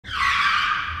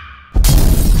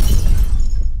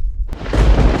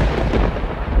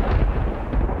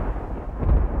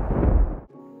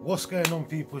What's going on,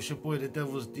 people? It's your boy the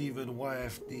Devil's Demon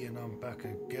YFD, and I'm back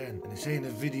again. And this ain't a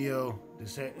video,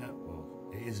 this ain't well,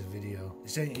 it is a video.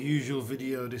 This ain't your usual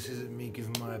video. This isn't me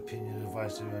giving my opinion and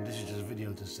advice to everyone. This is just a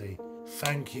video to say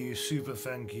thank you, super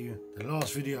thank you. The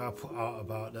last video I put out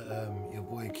about your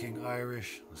boy King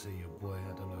Irish, I say your boy,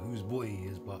 I don't know whose boy he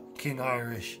is, but King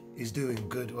Irish is doing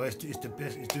good, or it's the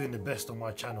best. It's doing the best on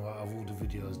my channel out of all the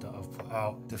videos that I've put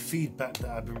out. The feedback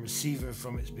that I've been receiving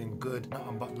from it's been good.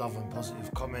 Nothing but love and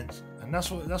positive comments, and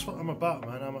that's what I'm about,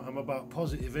 man. I'm about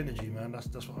positive energy, man.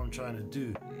 That's what I'm trying to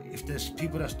do. If there's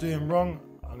people that's doing wrong,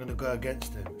 I'm gonna go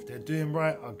against them. If they're doing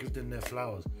right, I'll give them their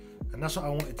flowers. And that's what I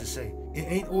wanted to say. It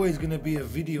ain't always gonna be a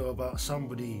video about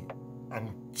somebody and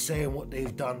saying what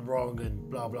they've done wrong and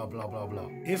blah blah blah blah blah.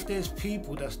 If there's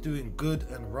people that's doing good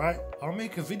and right, I'll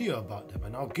make a video about them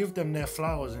and I'll give them their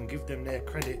flowers and give them their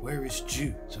credit where it's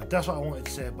due. So that's what I wanted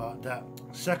to say about that.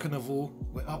 Second of all,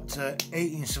 we're up to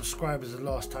 18 subscribers the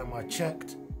last time I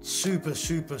checked. Super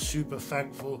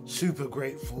thankful, super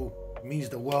grateful. Means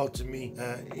the world to me.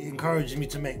 It encourages me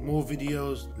to make more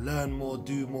videos, learn more,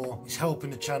 do more. It's helping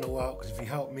the channel out, because if you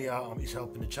help me out, it's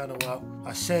helping the channel out.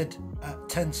 I said at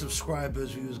 10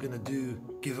 subscribers we was gonna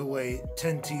give away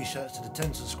 10 t-shirts to the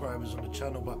 10 subscribers on the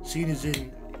channel, but seeing as it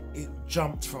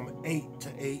jumped from 8 to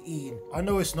 18. I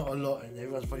know it's not a lot and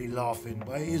everyone's probably laughing,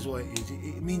 but it is what it is.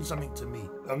 It means something to me.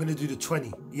 I'm gonna do the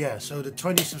 20. Yeah, so the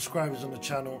 20 subscribers on the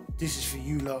channel, this is for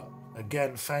you lot.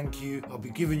 Again, thank you. I'll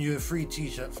be giving you a free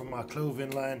t-shirt from my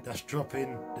clothing line that's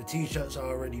dropping. The t-shirts are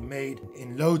already made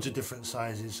in loads of different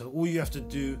sizes, so all you have to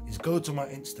do is go to my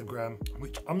Instagram,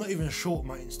 which I'm not even sure what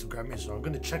my Instagram is, so I'm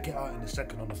going to check it out in a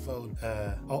second on the phone.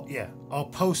 I'll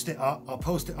post it up. I'll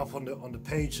post it up on the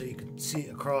page so you can see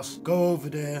it across. Go over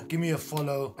there, give me a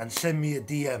follow, and send me a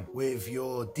DM with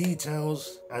your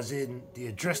details, as in the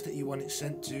address that you want it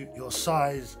sent to, your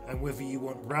size, and whether you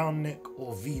want round neck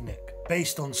or V-neck.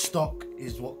 Based on stock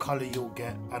is what color you'll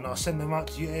get, and I'll send them out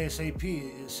to you ASAP.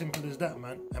 It's simple as that,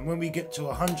 man. And when we get to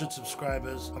 100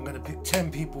 subscribers, I'm gonna pick 10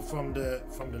 people from the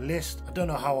list. I don't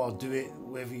know how I'll do it,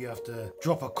 whether you have to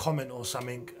drop a comment or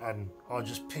something, and I'll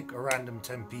just pick a random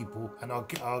 10 people, and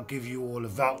I'll give you all a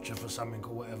voucher for something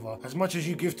or whatever. As much as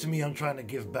you give to me, I'm trying to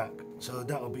give back. So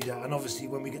that'll be that. And obviously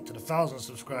when we get to the 1,000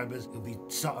 subscribers, it'll be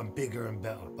something bigger and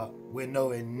better. But we're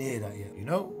nowhere near that yet, you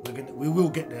know? We will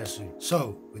get there soon.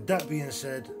 So with that being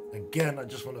said, again, I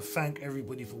just want to thank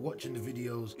everybody for watching the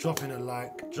videos, dropping a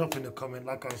like, dropping a comment.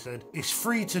 Like I said, it's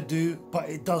free to do, but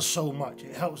it does so much.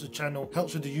 It helps the channel,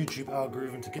 helps with the YouTube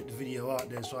algorithm to get the video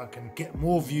out there so I can get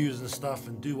more views and stuff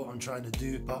and do what I'm trying to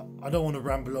do. But I don't want to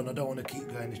ramble on. I don't want to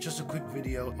keep going. It's just a quick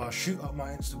video. I'll shoot up my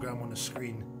Instagram on the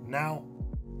screen now.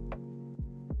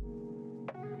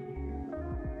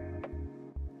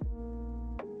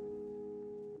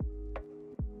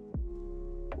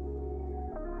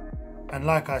 And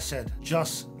like I said,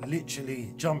 just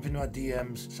literally jump in my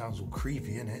DMs. Sounds all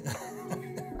creepy, innit?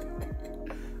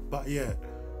 But yeah,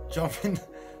 jump in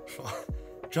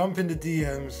the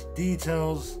DMs,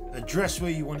 details, address where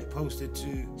you want it posted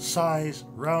to, size,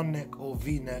 round neck or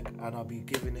V-neck, and I'll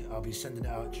be sending it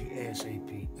out to you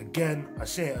ASAP. Again, I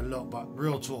say it a lot, but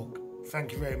real talk.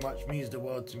 Thank you very much, means the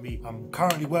world to me. I'm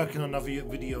currently working on another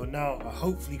video now. I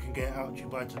hopefully can get it out to you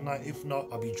by tonight. If not,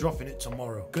 I'll be dropping it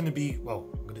tomorrow. I'm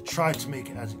gonna try to make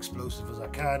it as explosive as I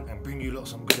can and bring you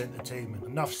lots of good entertainment.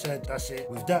 Enough said, that's it.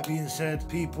 With that being said,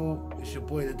 people, it's your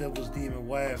boy the Devil's Demon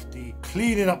YFD,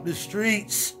 cleaning up the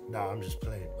streets. Nah, I'm just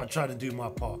playing. I'm trying to do my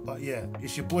part. But yeah,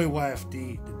 it's your boy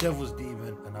YFD, the Devil's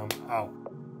Demon, and I'm out.